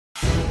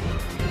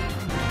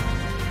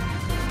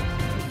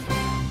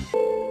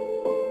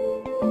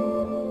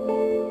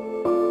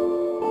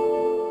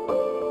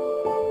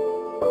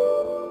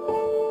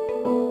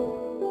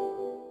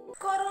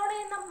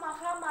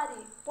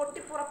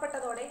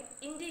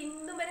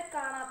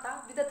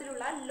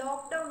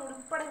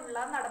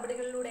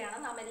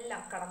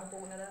എല്ലാം കടന്നു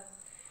പോകുന്നത്.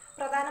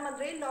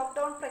 പ്രധാനമന്ത്രി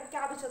ലോക്ക്ഡൌൺ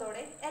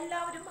പ്രഖ്യാപിച്ചതോടെ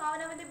എല്ലാവരും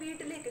അവനവന്റെ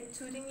വീട്ടിലേക്ക്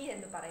ചുരുങ്ങി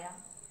എന്ന് പറയാം,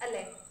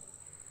 അല്ലേ?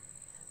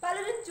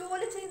 പലരും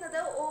ജോലി ചെയ്യുന്നത്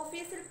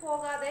ഓഫീസിൽ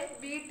പോകാതെ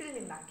വീട്ടിൽ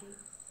നിന്നാക്കി.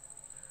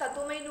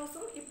 തത്വമയി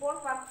ന്യൂസും ഇപ്പോൾ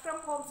വർക്ക് ഫ്രം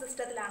ഹോം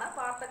സിസ്റ്റത്തിലാണ്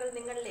വാർത്തകൾ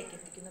നിങ്ങളിലേക്ക്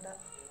എത്തിക്കുന്നത്.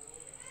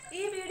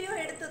 ഈ വീഡിയോ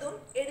എടുത്തതും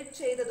എഡിറ്റ്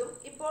ചെയ്തതും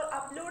ഇപ്പോൾ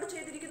അപ്ലോഡ്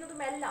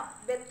ചെയ്തിരിക്കുന്നതുമെല്ലാം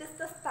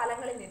വ്യത്യസ്ത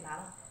സ്ഥലങ്ങളിൽ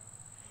നിന്നാണ്.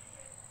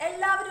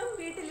 എല്ലാവരും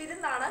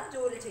വീട്ടിലിരുന്നാണ്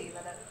ജോലി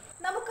ചെയ്യുന്നത്.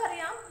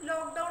 നമുക്കറിയാം,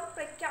 ലോക്ക്ഡൌൺ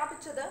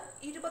പ്രഖ്യാപിച്ചത്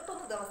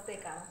 21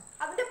 ദിവസത്തേക്കാണ്.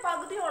 അതിന്റെ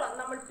പകുതിയോളം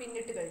നമ്മൾ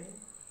പിന്നിട്ട് കഴിഞ്ഞു.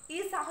 ഈ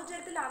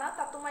സാഹചര്യത്തിലാണ്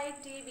തത്വമയി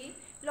TV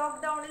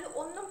ലോക്ക്ഡൌണിൽ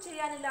ഒന്നും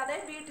ചെയ്യാനില്ലാതെ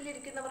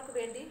വീട്ടിലിരിക്കുന്നവർക്ക്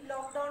വേണ്ടി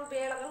ലോക്ക്ഡൌൺ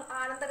വേളകൾ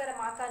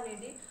ആനന്ദകരമാക്കാൻ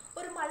വേണ്ടി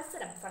ഒരു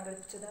മത്സരം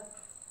സംഘടിപ്പിച്ചത്.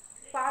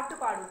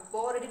 പാട്ടുപാടൂ,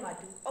 ബോറടി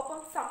മാറ്റൂ, ഒപ്പം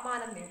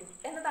സമ്മാനം നേടൂ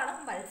എന്നതാണ്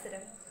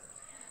മത്സരം.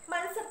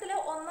 മത്സരത്തിലെ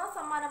ഒന്നാം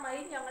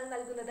സമ്മാനമായി ഞങ്ങൾ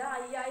നൽകുന്നത്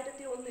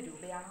 5001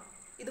 രൂപയാണ്.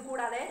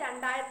 ഇതുകൂടാതെ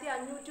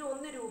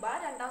 2501 രൂപ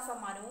രണ്ടാം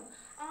സമ്മാനവും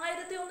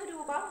 1001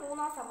 രൂപ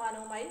മൂന്നാം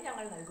സമ്മാനവുമായി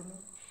ഞങ്ങൾ നൽകുന്നു.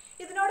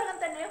 ഇതിനോടകം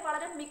തന്നെ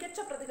വളരെ മികച്ച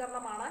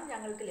പ്രതികരണമാണ്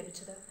ഞങ്ങൾക്ക്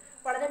ലഭിച്ചത്.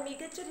 വളരെ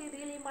മികച്ച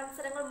രീതിയിൽ ഈ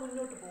മത്സരങ്ങൾ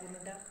മുന്നോട്ട്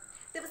പോകുന്നുണ്ട്.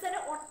 ദിവസേന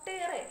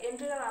ഒട്ടേറെ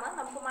എൻട്രികളാണ്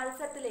നമുക്ക്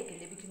മത്സരത്തിലേക്ക്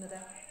ലഭിക്കുന്നത്.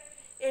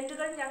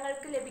 എൻട്രികൾ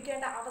ഞങ്ങൾക്ക്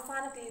ലഭിക്കേണ്ട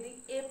അവസാന തീയതി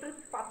ഏപ്രിൽ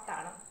 10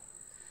 ആണ്.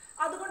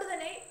 അതുകൊണ്ട്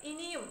തന്നെ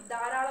ഇനിയും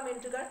ധാരാളം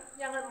എൻട്രികൾ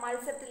ഞങ്ങൾ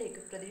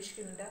മത്സരത്തിലേക്ക്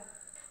പ്രതീക്ഷിക്കുന്നുണ്ട്.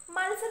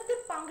 മത്സരത്തിൽ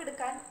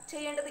പങ്കെടുക്കാൻ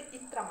ചെയ്യേണ്ടത്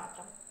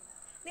ഇത്രമാത്രം: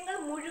 നിങ്ങൾ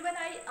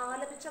മുഴുവനായി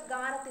ആലപിച്ച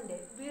ഗാനത്തിന്റെ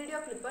വീഡിയോ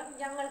ക്ലിപ്പ്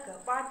ഞങ്ങൾക്ക്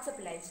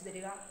വാട്സപ്പിൽ അയച്ചു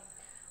തരിക.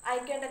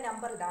 അയക്കേണ്ട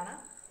നമ്പർ ഇതാണ്: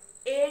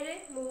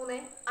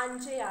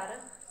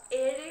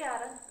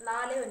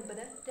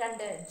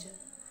 7356764925.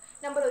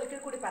 നമ്പർ ഒരിക്കൽ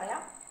കൂടി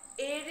പറയാം: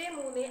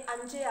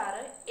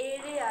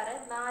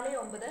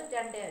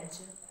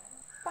 7356764925.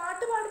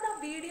 പാട്ട് പാടുന്ന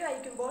വീഡിയോ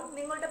അയക്കുമ്പോൾ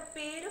നിങ്ങളുടെ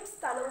പേരും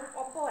സ്ഥലവും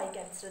ഒപ്പം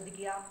അയക്കാൻ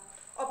ശ്രദ്ധിക്കുക.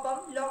 ഒപ്പം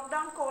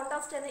ലോക്ക്ഡൌൺ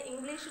കോൺടാസ്റ്റ് എന്ന്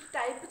ഇംഗ്ലീഷിൽ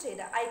ടൈപ്പ്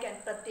ചെയ്ത് അയക്കാൻ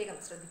പ്രത്യേകം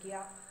ശ്രദ്ധിക്കുക.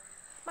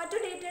 മറ്റു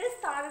ഡീറ്റെയിൽസ്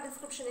താഴെ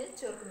ഡിസ്ക്രിപ്ഷനിൽ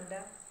ചേർക്കുന്നുണ്ട്.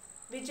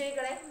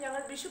 വിജയികളെ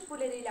ഞങ്ങൾ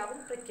വിഷുപ്പുലരിയിലാവും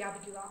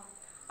പ്രഖ്യാപിക്കുക.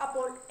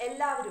 അപ്പോൾ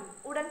എല്ലാവരും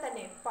ഉടൻ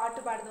തന്നെ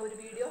പാട്ടുപാടുന്ന ഒരു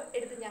വീഡിയോ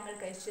എടുത്ത്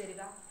ഞങ്ങൾക്ക് അയച്ചു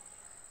തരിക.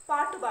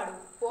 പാട്ടുപാടൂ,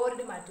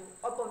 ബോറടി മാറ്റൂ,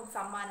 ഒപ്പം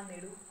സമ്മാനം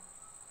നേടൂ.